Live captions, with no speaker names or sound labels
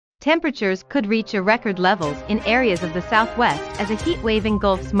Temperatures could reach a record levels in areas of the southwest as a heat wave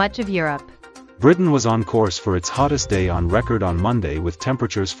engulfs much of Europe. Britain was on course for its hottest day on record on Monday, with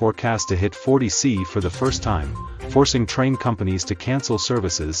temperatures forecast to hit 40 C for the first time, forcing train companies to cancel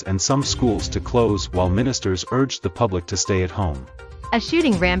services and some schools to close while ministers urged the public to stay at home. A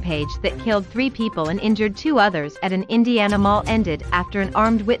shooting rampage that killed 3 people and injured 2 others at an Indiana mall ended after an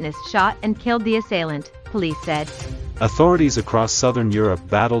armed witness shot and killed the assailant, police said. Authorities across southern Europe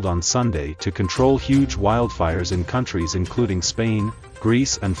battled on Sunday to control huge wildfires in countries including Spain,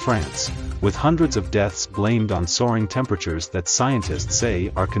 Greece and France, with hundreds of deaths blamed on soaring temperatures that scientists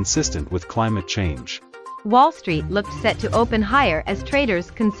say are consistent with climate change. Wall Street looked set to open higher as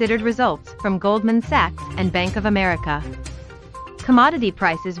traders considered results from Goldman Sachs and Bank of America. Commodity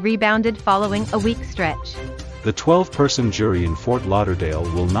prices rebounded following a weak stretch. The 12-person jury in Fort Lauderdale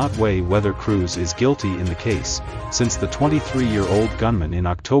will not weigh whether Cruz is guilty in the case, since the 23-year-old gunman in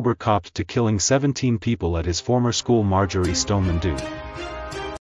October copped to killing 17 people at his former school. Marjorie Stoneman